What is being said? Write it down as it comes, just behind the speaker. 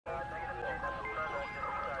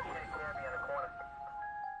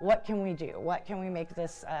What can we do? What can we make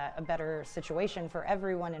this a better situation for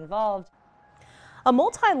everyone involved? A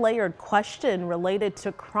multi-layered question related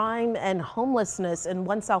to crime and homelessness in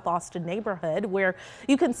one South Austin neighborhood, where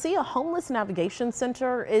you can see a homeless navigation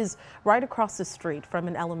center is right across the street from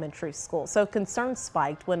an elementary school. So concerns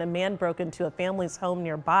spiked when a man broke into a family's home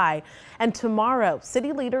nearby. And tomorrow,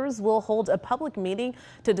 city leaders will hold a public meeting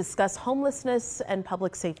to discuss homelessness and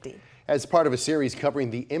public safety. As part of a series covering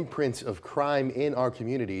the imprints of crime in our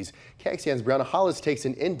communities, KXAN's Brianna Hollis takes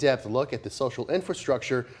an in-depth look at the social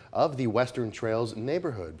infrastructure of the Western Trails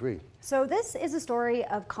neighborhood. Bree. So this is a story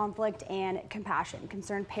of conflict and compassion.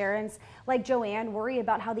 Concerned parents like Joanne worry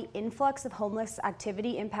about how the influx of homeless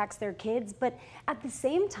activity impacts their kids, but at the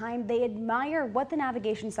same time, they admire what the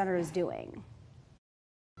Navigation Center is doing.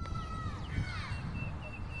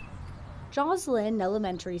 Joslyn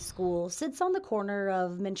Elementary School sits on the corner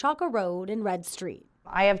of Menchaca Road and Red Street.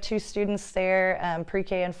 I have two students there,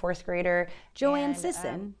 pre-K and fourth grader. Joanne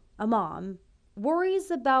Sisson, a mom,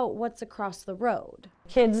 worries about what's across the road.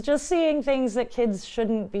 Kids just seeing things that kids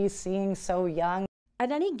shouldn't be seeing so young.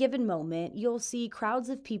 At any given moment, you'll see crowds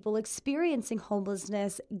of people experiencing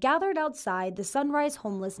homelessness gathered outside the Sunrise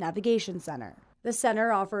Homeless Navigation Center. The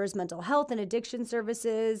center offers mental health and addiction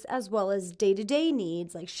services, as well as day-to-day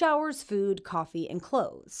needs like showers, food, coffee, and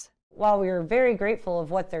clothes. While we are very grateful of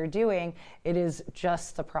what they're doing, it is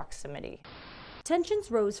just the proximity. Tensions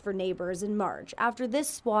rose for neighbors in March after this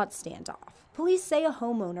SWAT standoff. Police say a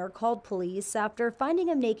homeowner called police after finding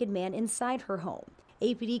a naked man inside her home.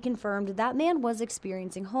 APD confirmed that man was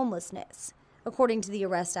experiencing homelessness. According to the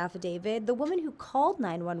arrest affidavit, the woman who called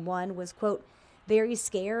 911 was, quote, very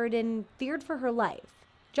scared and feared for her life,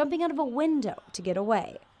 jumping out of a window to get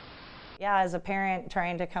away. Yeah, as a parent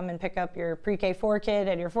trying to come and pick up your pre-K4 kid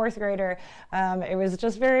and your fourth grader, it was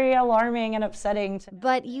just very alarming and upsetting.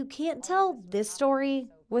 But you can't tell this story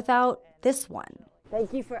without this one.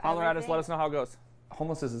 Thank you for Holler at us, let us know how it goes.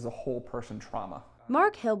 Homelessness is a whole person trauma.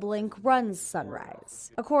 Mark Hilbelink runs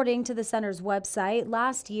Sunrise. According to the center's website,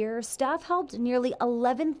 last year, staff helped nearly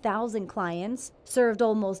 11,000 clients, served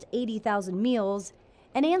almost 80,000 meals,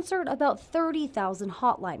 and answered about 30,000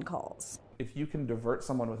 hotline calls. If you can divert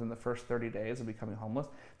someone within the first 30 days of becoming homeless,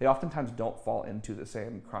 they oftentimes don't fall into the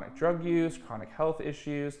same chronic drug use, chronic health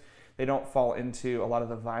issues. They don't fall into a lot of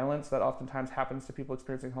the violence that oftentimes happens to people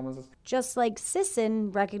experiencing homelessness. Just like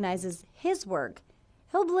Sisson recognizes his work,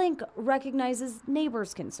 Hilbelink recognizes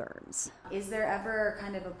neighbors' concerns. Is there ever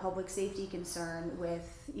kind of a public safety concern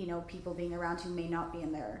with, people being around who may not be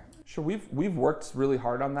in there? Sure, we've worked really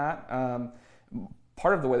hard on that.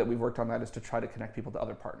 Part of the way that we've worked on that is to try to connect people to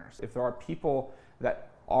other partners. If there are people that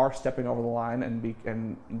are stepping over the line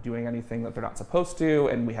and doing anything that they're not supposed to,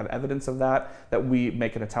 and we have evidence of that we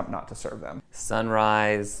make an attempt not to serve them.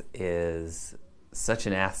 Sunrise is such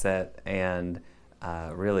an asset and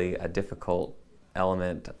really a difficult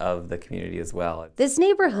element of the community as well. This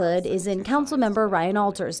neighborhood is in Councilmember Ryan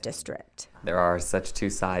Alter's district. There are such two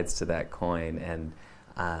sides to that coin,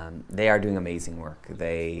 and they are doing amazing work.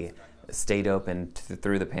 They stayed open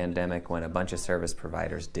through the pandemic when a bunch of service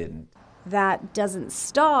providers didn't. That doesn't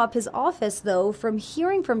stop his office, though, from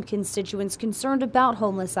hearing from constituents concerned about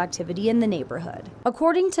homeless activity in the neighborhood.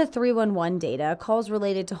 According to 311 data, calls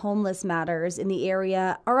related to homeless matters in the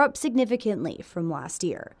area are up significantly from last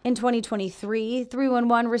year. In 2023,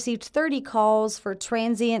 311 received 30 calls for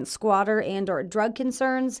transient, squatter, and/or drug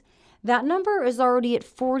concerns. That number is already at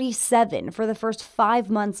 47 for the first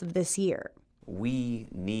 5 months of this year. We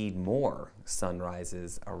need more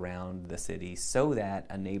sunrises around the city so that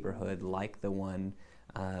a neighborhood like the one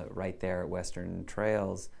right there at Western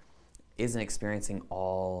Trails isn't experiencing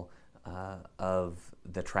all of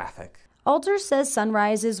the traffic. Alter says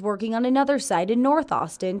Sunrise is working on another site in North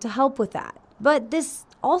Austin to help with that. But this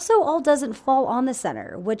also all doesn't fall on the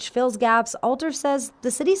center, which fills gaps Alter says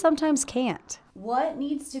the city sometimes can't. What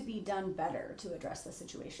needs to be done better to address the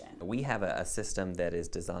situation? We have a system that is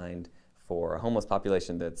designed for a homeless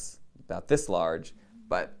population that's about this large,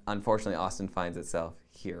 but unfortunately Austin finds itself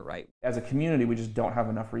here, right? As a community, we just don't have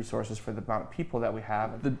enough resources for the amount of people that we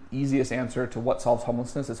have. The easiest answer to what solves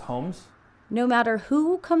homelessness is homes. No matter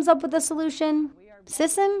who comes up with a solution,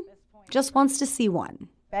 Sisson just wants to see one.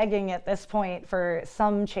 Begging at this point for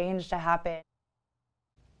some change to happen.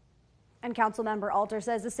 And Councilmember Alter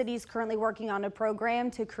says the city is currently working on a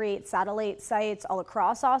program to create satellite sites all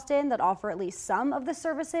across Austin that offer at least some of the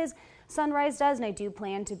services Sunrise does, and I do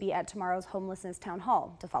plan to be at tomorrow's homelessness town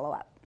hall to follow up.